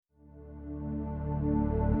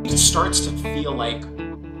It starts to feel like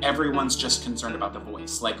everyone's just concerned about the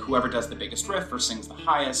voice, like whoever does the biggest riff or sings the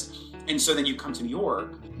highest. And so then you come to New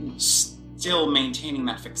York, still maintaining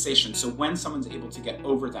that fixation. So when someone's able to get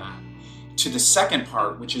over that, to the second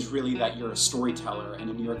part, which is really that you're a storyteller, and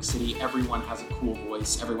in New York City, everyone has a cool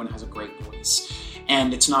voice, everyone has a great voice.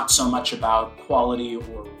 And it's not so much about quality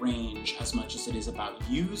or range as much as it is about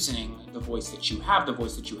using the voice that you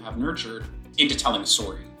have nurtured, into telling a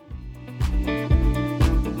story.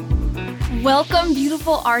 Welcome,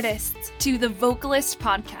 beautiful artists, to the Vocalist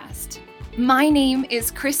Podcast. My name is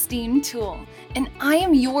Christine Toole, and I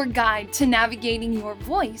am your guide to navigating your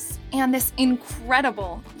voice and this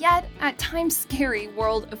incredible, yet at times scary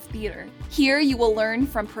world of theater. Here you will learn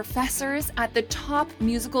from professors at the top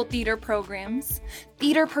musical theater programs,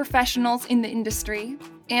 theater professionals in the industry,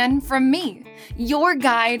 and from me, your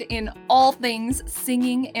guide in all things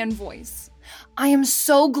singing and voice. I am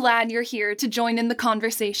so glad you're here to join in the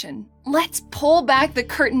conversation. Let's pull back the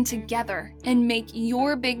curtain together and make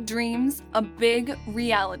your big dreams a big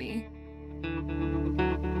reality.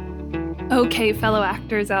 Okay, fellow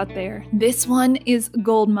actors out there, this one is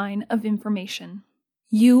goldmine of information.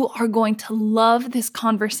 You are going to love this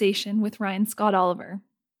conversation with Ryan Scott Oliver.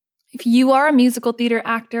 If you are a musical theater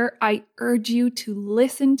actor, I urge you to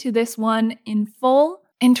listen to this one in full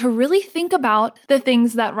and to really think about the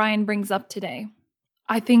things that Ryan brings up today.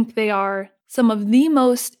 I think they are some of the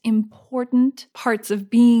most important parts of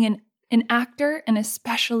being an actor, and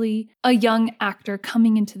especially a young actor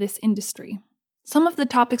coming into this industry. Some of the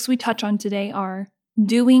topics we touch on today are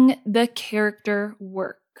doing the character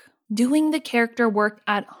work. Doing the character work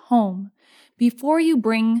at home before you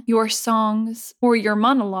bring your songs, or your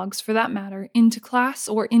monologues for that matter, into class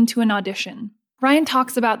or into an audition. Ryan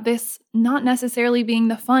talks about this not necessarily being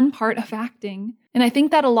the fun part of acting, and I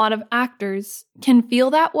think that a lot of actors can feel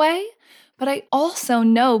that way, but I also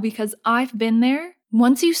know, because I've been there,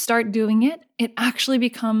 once you start doing it, it actually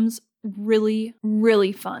becomes really,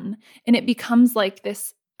 really fun, and it becomes like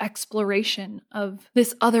this exploration of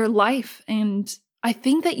this other life, and I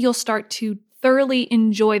think that you'll start to thoroughly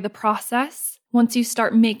enjoy the process once you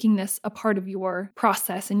start making this a part of your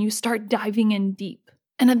process and you start diving in deep.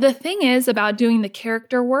 And the thing is about doing the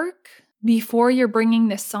character work before you're bringing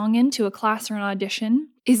this song into a class or an audition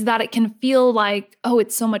is that it can feel like, oh,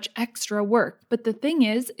 it's so much extra work. But the thing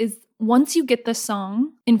is once you get the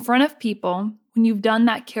song in front of people, when you've done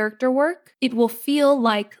that character work, it will feel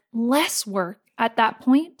like less work at that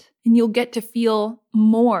point, and you'll get to feel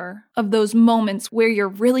more of those moments where you're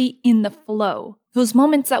really in the flow. Those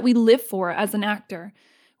moments that we live for as an actor,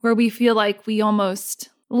 where we feel like we almost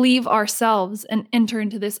leave ourselves and enter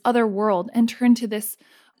into this other world, enter into this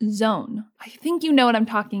zone. I think you know what I'm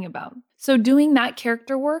talking about. So doing that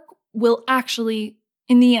character work will actually,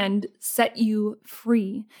 in the end, set you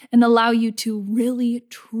free and allow you to really,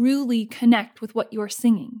 truly connect with what you're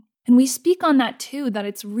singing. And we speak on that too, that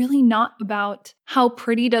it's really not about how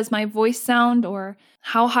pretty does my voice sound or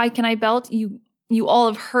how high can I belt. You all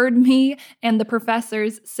have heard me and the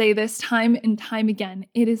professors say this time and time again.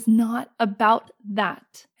 It is not about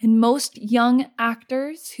that. And most young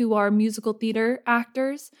actors who are musical theater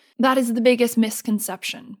actors, that is the biggest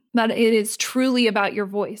misconception, that it is truly about your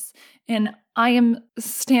voice. And I am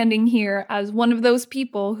standing here as one of those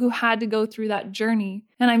people who had to go through that journey.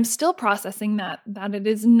 And I'm still processing that it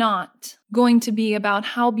is not going to be about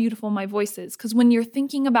how beautiful my voice is. Because when you're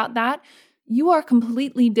thinking about that, you are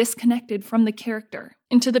completely disconnected from the character.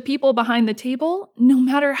 And to the people behind the table, no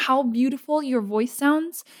matter how beautiful your voice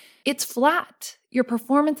sounds, it's flat. Your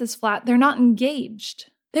performance is flat. They're not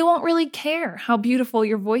engaged. They won't really care how beautiful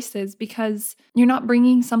your voice is because you're not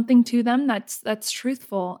bringing something to them that's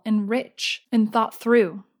truthful and rich and thought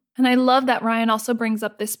through. And I love that Ryan also brings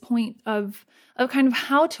up this point of kind of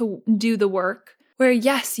how to do the work, where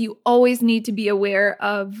yes, you always need to be aware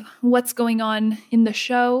of what's going on in the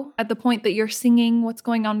show at the point that you're singing, what's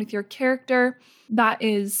going on with your character. That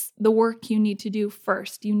is the work you need to do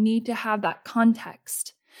first. You need to have that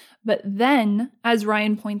context. But then, as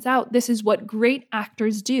Ryan points out, this is what great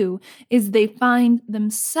actors do, is they find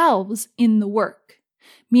themselves in the work.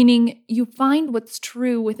 Meaning you find what's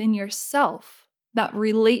true within yourself that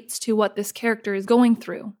relates to what this character is going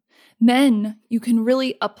through. Then you can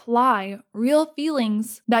really apply real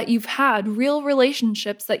feelings that you've had, real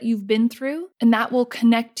relationships that you've been through, and that will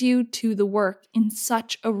connect you to the work in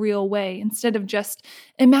such a real way, instead of just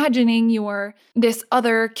imagining you're this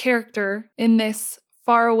other character in this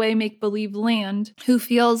faraway make-believe land who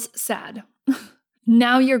feels sad.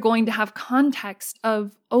 Now you're going to have context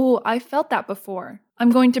of, oh, I felt that before. I'm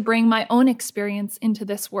going to bring my own experience into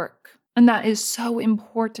this work. And that is so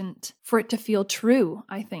important for it to feel true,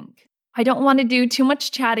 I think. I don't want to do too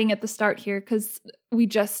much chatting at the start here because we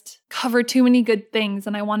just covered too many good things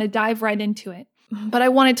and I want to dive right into it. But I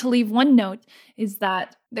wanted to leave one note is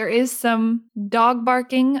that there is some dog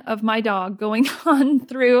barking of my dog going on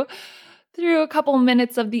through a couple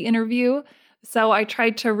minutes of the interview. So I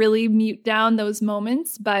tried to really mute down those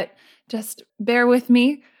moments, but just bear with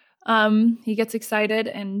me. He gets excited,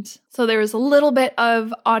 and so there was a little bit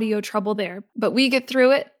of audio trouble there, but we get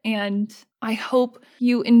through it, and I hope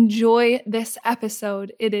you enjoy this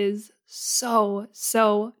episode. It is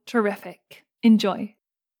so terrific. Enjoy.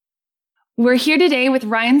 We're here today with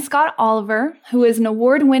Ryan Scott Oliver, who is an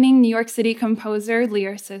award-winning New York City composer,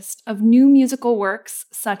 lyricist of new musical works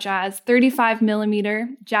such as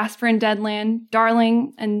 35mm, Jasper and Deadland,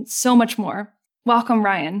 Darling, and so much more. Welcome,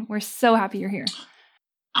 Ryan. We're so happy you're here.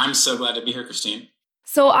 I'm so glad to be here, Christine.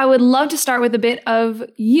 So I would love to start with a bit of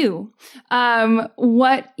you,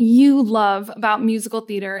 what you love about musical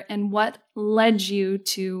theater and what led you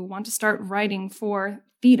to want to start writing for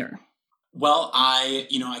theater. Well, I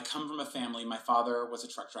come from a family. My father was a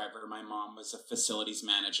truck driver. My mom was a facilities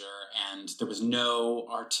manager, and there was no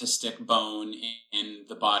artistic bone in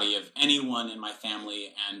the body of anyone in my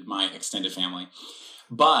family and my extended family.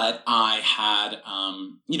 But I had,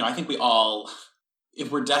 I think we all, if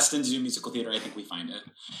we're destined to do musical theater, I think we find it.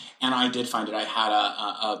 And I did find it. I had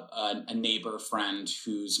a neighbor friend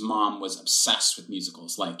whose mom was obsessed with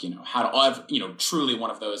musicals, truly one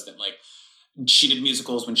of those that she did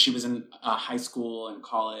musicals when she was in high school and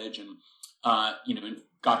college and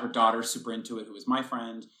got her daughter super into it, who was my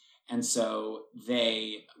friend. And so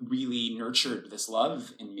they really nurtured this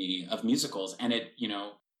love in me of musicals. And it,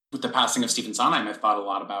 with the passing of Stephen Sondheim, I've thought a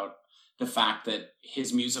lot about the fact that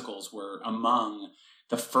his musicals were among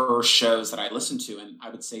the first shows that I listened to. And I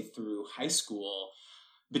would say through high school,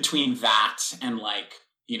 between that and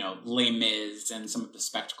Les Mis and some of the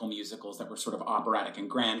spectacle musicals that were sort of operatic and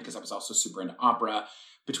grand, because I was also super into opera,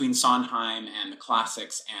 between Sondheim and the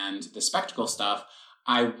classics and the spectacle stuff,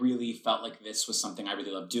 I really felt like this was something I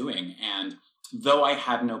really loved doing. And though I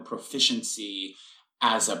had no proficiency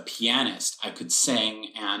as a pianist, I could sing,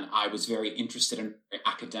 and I was very interested and very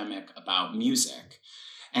academic about music.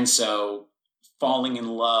 And so falling in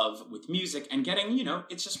love with music and getting,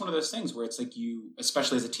 it's just one of those things where it's like you,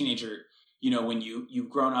 especially as a teenager, when you've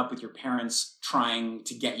grown up with your parents trying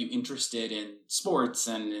to get you interested in sports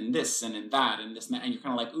and in this and in that and this and that, and you're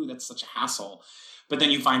kind of like, ooh, that's such a hassle. But then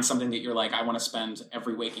you find something that you're like, I want to spend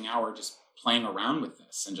every waking hour just playing around with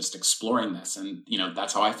this and just exploring this. And,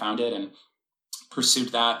 that's how I found it and pursued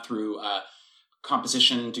that through a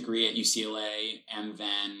composition degree at UCLA, and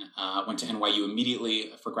then went to NYU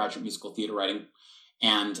immediately for graduate musical theater writing.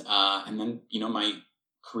 And then, my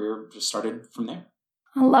career just started from there.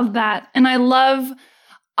 I love that. And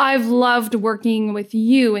I've loved working with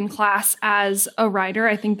you in class as a writer.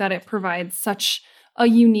 I think that it provides such a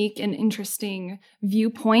unique and interesting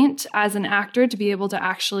viewpoint as an actor to be able to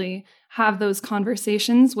actually have those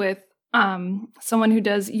conversations with someone who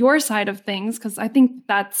does your side of things, because I think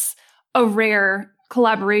that's a rare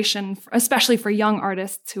collaboration, especially for young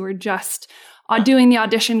artists who are just doing the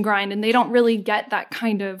audition grind and they don't really get that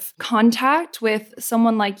kind of contact with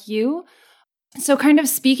someone like you. So kind of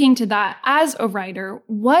speaking to that, as a writer,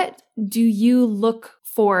 what do you look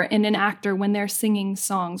for in an actor when they're singing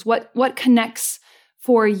songs? What connects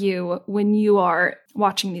for you when you are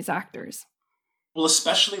watching these actors? Well,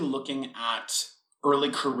 especially looking at early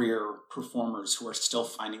career performers who are still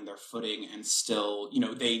finding their footing and still,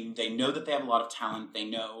 they know that they have a lot of talent. They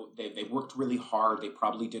know they worked really hard. They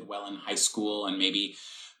probably did well in high school and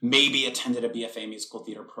maybe attended a BFA musical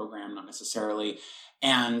theater program, not necessarily.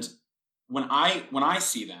 And when I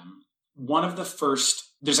see them,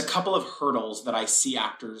 there's a couple of hurdles that I see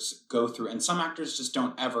actors go through, and some actors just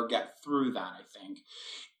don't ever get through that, I think.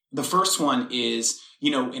 The first one is,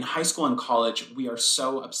 in high school and college, we are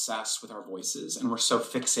so obsessed with our voices and we're so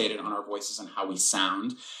fixated on our voices and how we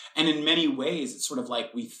sound. And in many ways, it's sort of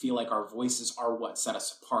like we feel like our voices are what set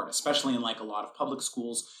us apart, especially in a lot of public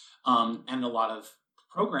schools and a lot of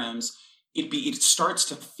programs. It starts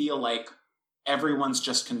to feel like everyone's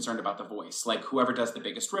just concerned about the voice, like whoever does the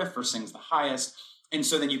biggest riff or sings the highest. And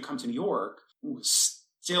so then you come to New York,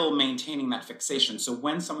 still maintaining that fixation. So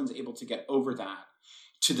when someone's able to get over that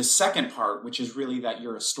to the second part, which is really that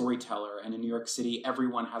you're a storyteller, and in New York City,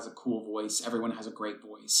 everyone has a cool voice, everyone has a great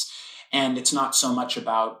voice. And it's not so much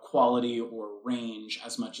about quality or range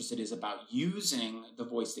as much as it is about using the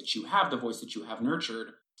voice that you have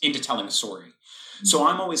nurtured, into telling a story. Mm-hmm. So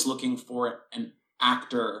I'm always looking for an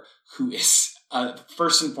actor who is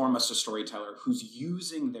first and foremost a storyteller who's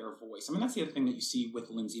using their voice. I mean, that's the other thing that you see with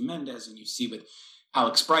Lindsay Mendez and you see with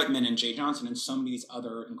Alex Brightman and Jay Johnson and so many of these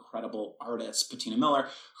other incredible artists, Patina Miller,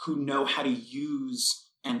 who know how to use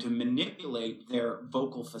and to manipulate their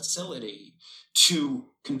vocal facility to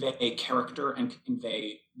convey a character and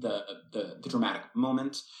convey the dramatic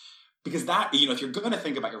moment. Because that, if you're going to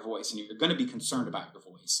think about your voice and you're going to be concerned about your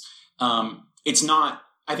voice, it's not,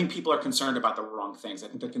 I think people are concerned about the wrong things. I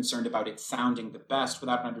think they're concerned about it sounding the best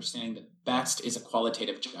without understanding that best is a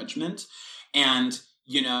qualitative judgment. And,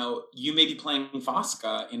 you may be playing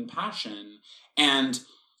Fosca in Passion, and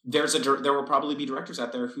there will probably be directors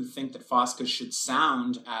out there who think that Fosca should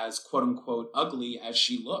sound as quote unquote ugly as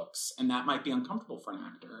she looks. And that might be uncomfortable for an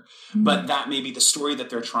actor, but that may be the story that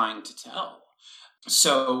they're trying to tell.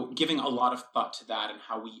 So giving a lot of thought to that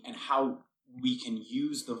and how we can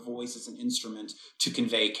use the voice as an instrument to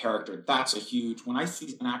convey character. That's a huge, when I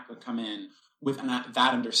see an actor come in with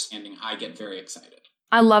that understanding, I get very excited.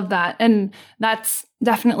 I love that. And that's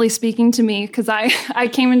definitely speaking to me because I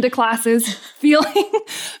came into classes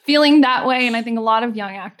feeling that way. And I think a lot of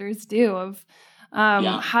young actors do of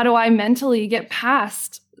how do I mentally get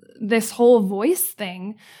past this whole voice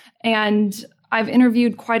thing? And I've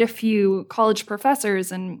interviewed quite a few college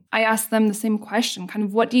professors and I asked them the same question, kind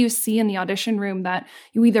of what do you see in the audition room that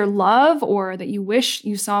you either love or that you wish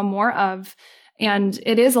you saw more of? And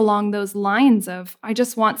it is along those lines of, I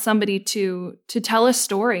just want somebody to tell a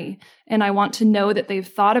story and I want to know that they've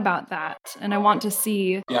thought about that and I want to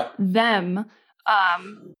see them.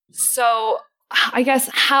 So I guess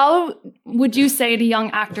how would you say to young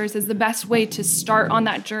actors is the best way to start on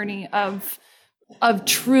that journey of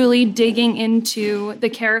truly digging into the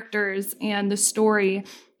characters and the story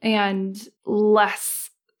and less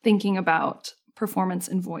thinking about performance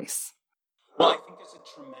and voice? Well, I think there's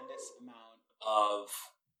a tremendous amount of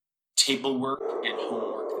table work and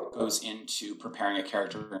homework that goes into preparing a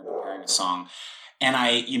character and preparing a song. And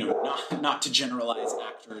I, not to generalize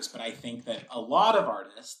actors, but I think that a lot of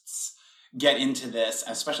artists get into this,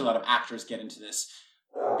 especially a lot of actors get into this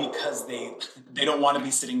because they don't want to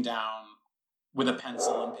be sitting down with a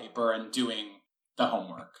pencil and paper and doing the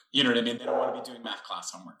homework. You know what I mean? They don't want to be doing math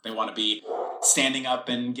class homework. They want to be standing up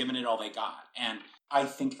and giving it all they got. And I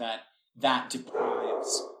think that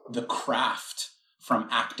deprives the craft from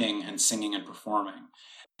acting and singing and performing.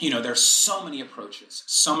 There's so many approaches.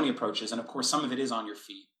 And of course, some of it is on your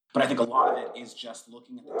feet. But I think a lot of it is just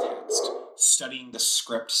looking at the text, studying the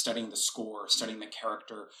script, studying the score, studying the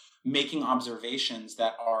character, making observations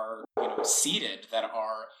that are, seated, that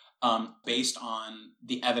are based on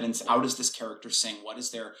the evidence. How does this character sing? What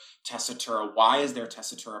is their tessitura? Why is their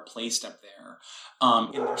tessitura placed up there?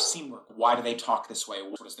 In their scene work, why do they talk this way?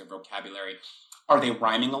 What is their vocabulary? Are they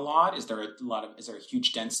rhyming a lot? Is there a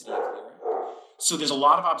huge density of lyric? So there's a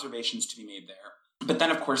lot of observations to be made there. But then,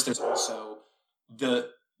 of course, there's also the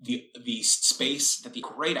space that the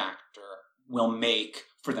great actor will make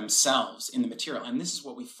for themselves in the material. And this is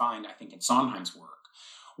what we find, I think, in Sondheim's work,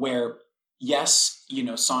 where yes,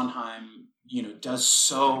 Sondheim, does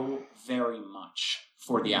so very much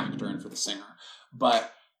for the actor and for the singer.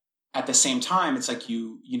 But at the same time, it's like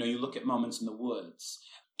you look at Moments in the Woods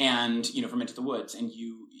and, from Into the Woods, and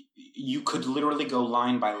you could literally go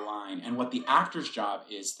line by line. And what the actor's job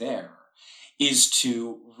is there is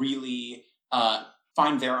to really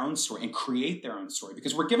find their own story and create their own story.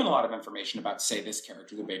 Because we're given a lot of information about, say, this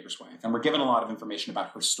character, the baker's wife, and we're given a lot of information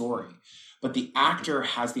about her story. But the actor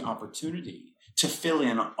has the opportunity to fill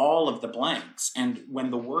in all of the blanks. And when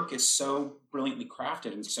the work is so brilliantly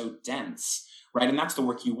crafted and so dense, right? And that's the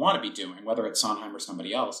work you want to be doing, whether it's Sondheim or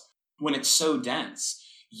somebody else. When it's so dense,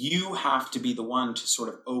 you have to be the one to sort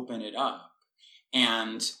of open it up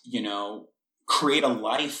and, create a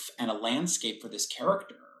life and a landscape for this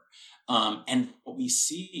character. And what we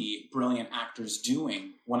see brilliant actors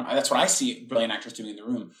doing, that's what I see brilliant actors doing in the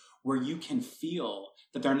room, where you can feel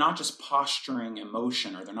that they're not just posturing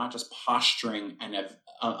emotion or they're not just posturing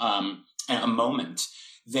a moment.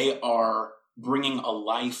 They are bringing a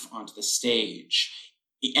life onto the stage.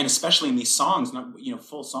 And especially in these songs,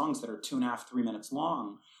 full songs that are 2.5, 3 minutes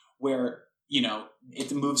long, where,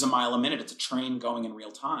 it moves a mile a minute. It's a train going in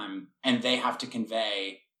real time, and they have to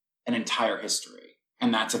convey an entire history.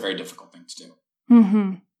 And that's a very difficult thing to do.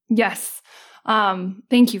 Mm-hmm. Yes.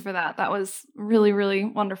 Thank you for that. That was really, really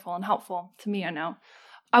wonderful and helpful to me, I know.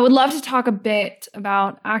 I would love to talk a bit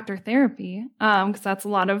about actor therapy, because that's a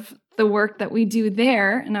lot of the work that we do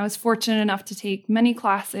there. And I was fortunate enough to take many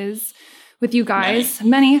classes with you guys.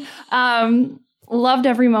 Many. Loved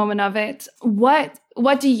every moment of it. What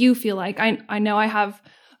do you feel like? I know I have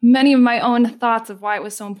many of my own thoughts of why it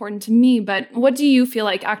was so important to me, but what do you feel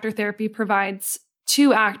like actor therapy provides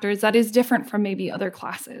to actors that is different from maybe other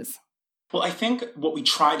classes? Well, I think what we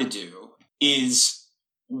try to do is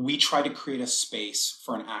we try to create a space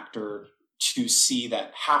for an actor to see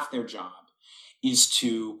that half their job is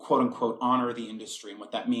to quote unquote honor the industry, and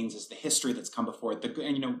what that means is the history that's come before it.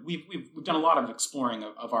 And we've done a lot of exploring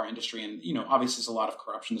of our industry, and obviously there's a lot of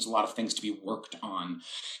corruption, there's a lot of things to be worked on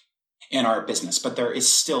in our business, but there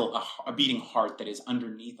is still a beating heart that is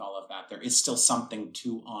underneath all of that. There is still something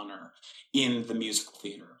to honor in the musical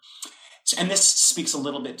theater. And this speaks a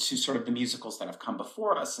little bit to sort of the musicals that have come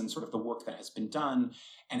before us and sort of the work that has been done.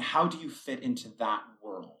 And how do you fit into that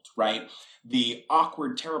world, right? The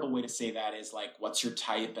awkward, terrible way to say that is like, what's your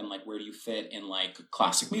type and like, where do you fit in like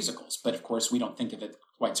classic musicals? But of course, we don't think of it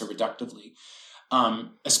quite so reductively,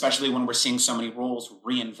 especially when we're seeing so many roles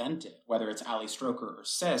reinvented, whether it's Ali Stroker or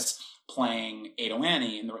Sis playing Ado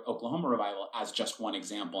Annie in the Oklahoma revival as just one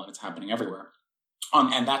example, and it's happening everywhere.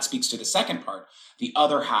 And that speaks to the second part, the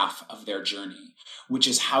other half of their journey, which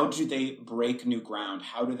is how do they break new ground?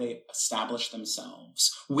 How do they establish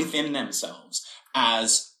themselves within themselves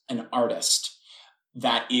as an artist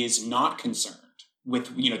that is not concerned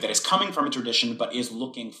with, that is coming from a tradition, but is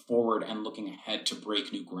looking forward and looking ahead to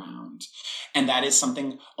break new ground. And that is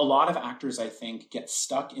something a lot of actors, I think, get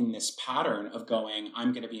stuck in this pattern of going,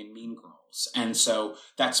 I'm going to be in Mean Girls. And so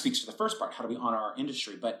that speaks to the first part. How do we honor our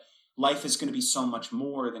industry? But life is going to be so much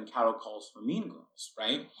more than Cattle Calls for Mean Girls,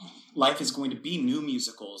 right? Life is going to be new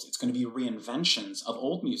musicals. It's going to be reinventions of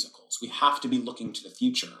old musicals. We have to be looking to the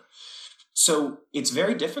future. So it's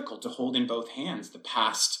very difficult to hold in both hands the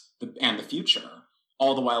past and the future,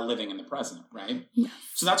 all the while living in the present, right? Yes.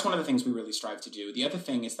 So that's one of the things we really strive to do. The other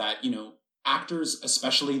thing is that, actors,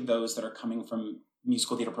 especially those that are coming from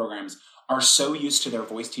musical theater programs, are so used to their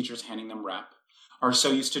voice teachers handing them rep, are so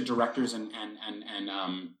used to directors and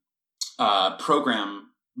program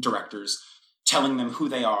directors telling them who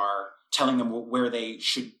they are, telling them where they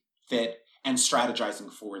should fit, and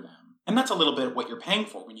strategizing for them. And that's a little bit what you're paying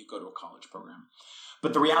for when you go to a college program.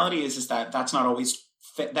 But the reality is that that is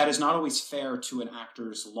not always fair to an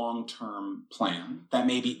actor's long-term plan.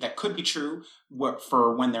 That could be true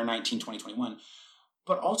for when they're 19, 20, 21.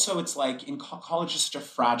 But also it's like in college is such a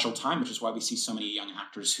fragile time, which is why we see so many young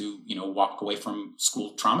actors who, walk away from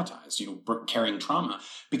school traumatized, carrying trauma,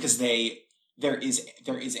 because there is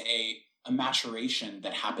a maturation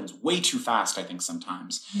that happens way too fast, I think,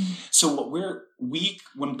 sometimes. Mm-hmm. So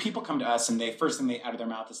when people come to us and first thing out of their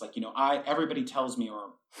mouth is like, everybody tells me,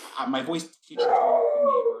 or my voice teacher told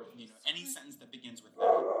me, or, any sentence that begins with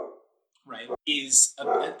that, right, is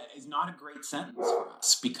not a great sentence for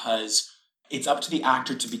us, because it's up to the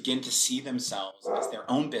actor to begin to see themselves as their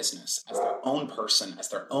own business, as their own person, as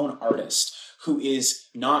their own artist, who is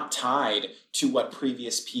not tied to what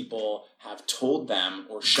previous people have told them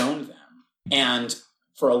or shown them. And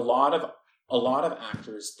for a lot of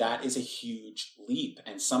actors, that is a huge leap,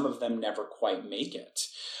 and some of them never quite make it.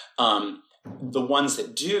 The ones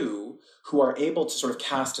that do, who are able to sort of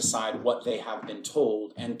cast aside what they have been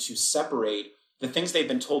told and to separate the things they've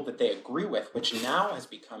been told that they agree with, which now has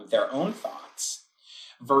become their own thoughts,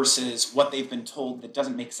 versus what they've been told that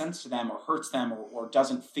doesn't make sense to them or hurts them or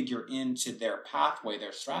doesn't figure into their pathway,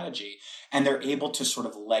 their strategy, and they're able to sort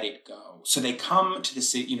of let it go. So they come to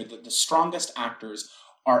the strongest actors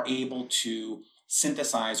are able to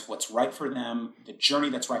synthesize what's right for them, the journey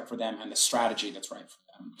that's right for them, and the strategy that's right for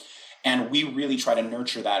them. And we really try to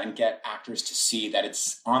nurture that and get actors to see that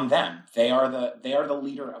it's on them. They are the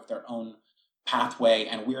leader of their own pathway,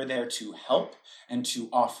 and we're there to help and to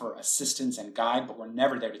offer assistance and guide, but we're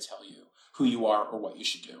never there to tell you who you are or what you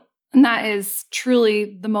should do. And that is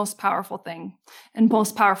truly the most powerful thing and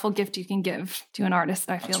most powerful gift you can give to an artist,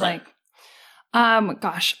 I feel like.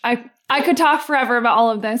 Gosh, I could talk forever about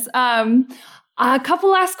all of this. A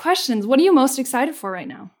couple last questions. What are you most excited for right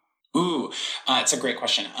now? Ooh, it's a great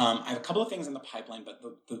question. I have a couple of things in the pipeline, but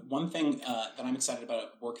the one thing that I'm excited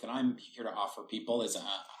about, work that I'm here to offer people, is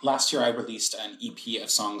last year I released an EP of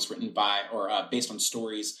songs written by or based on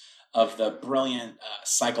stories of the brilliant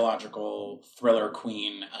psychological thriller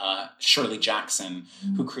queen Shirley Jackson,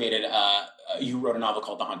 who created you wrote a novel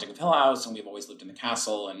called The Haunting of Hill House, and We've Always Lived in the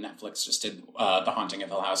Castle, and Netflix just did The Haunting of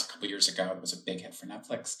Hill House a couple years ago. It was a big hit for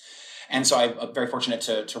Netflix. And so I'm very fortunate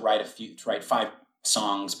to write 5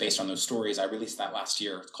 songs based on those stories. I released that last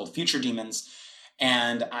year. It's called Future Demons.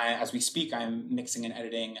 And as we speak, I'm mixing and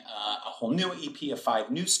editing a whole new EP of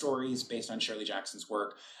 5 new stories based on Shirley Jackson's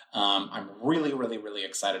work. I'm really, really, really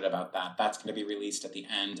excited about that. That's going to be released at the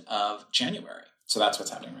end of January. So that's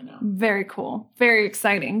what's happening right now. Very cool. Very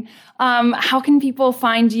exciting. How can people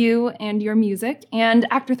find you and your music and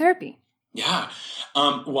Actor Therapy? Yeah.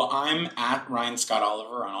 Well, I'm at Ryan Scott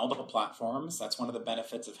Oliver on all the platforms. That's one of the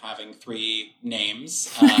benefits of having 3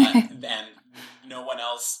 names and no one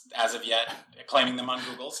else as of yet claiming them on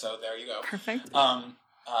Google. So there you go. Perfect. And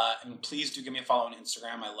please do give me a follow on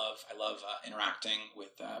Instagram. I love interacting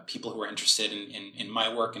with people who are interested in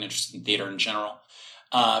my work and interested in theater in general.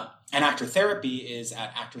 And Actor Therapy is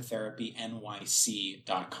at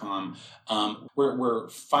actortherapynyc.com. We're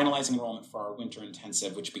finalizing enrollment for our winter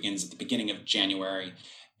intensive, which begins at the beginning of January.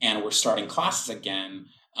 And we're starting classes again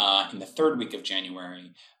in the 3rd week of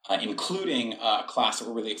January, including a class that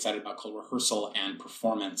we're really excited about called Rehearsal and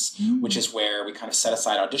Performance, which is where we kind of set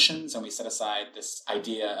aside auditions and we set aside this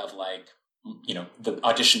idea of the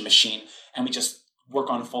audition machine, and we just work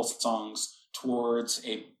on full songs towards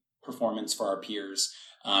a performance for our peers.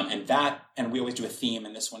 And we always do a theme,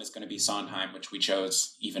 and this one is going to be Sondheim, which we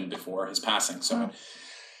chose even before his passing. So it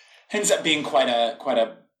ends up being quite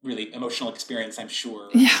a really emotional experience, I'm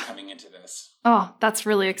sure, coming into this. Oh, that's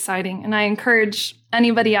really exciting. And I encourage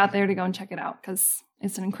anybody out there to go and check it out because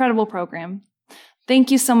it's an incredible program.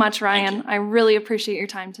 Thank you so much, Ryan. I really appreciate your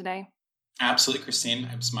time today. Absolutely, Christine.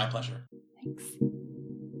 It was my pleasure. Thanks.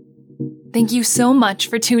 Thank you so much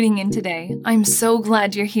for tuning in today. I'm so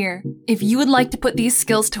glad you're here. If you would like to put these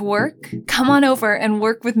skills to work, come on over and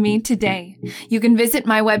work with me today. You can visit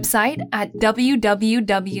my website at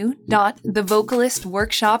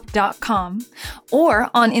www.thevocalistworkshop.com or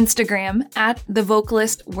on Instagram at The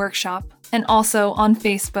Vocalist Workshop and also on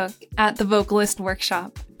Facebook at The Vocalist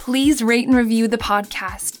Workshop. Please rate and review the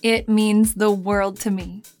podcast. It means the world to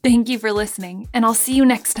me. Thank you for listening, and I'll see you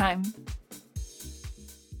next time.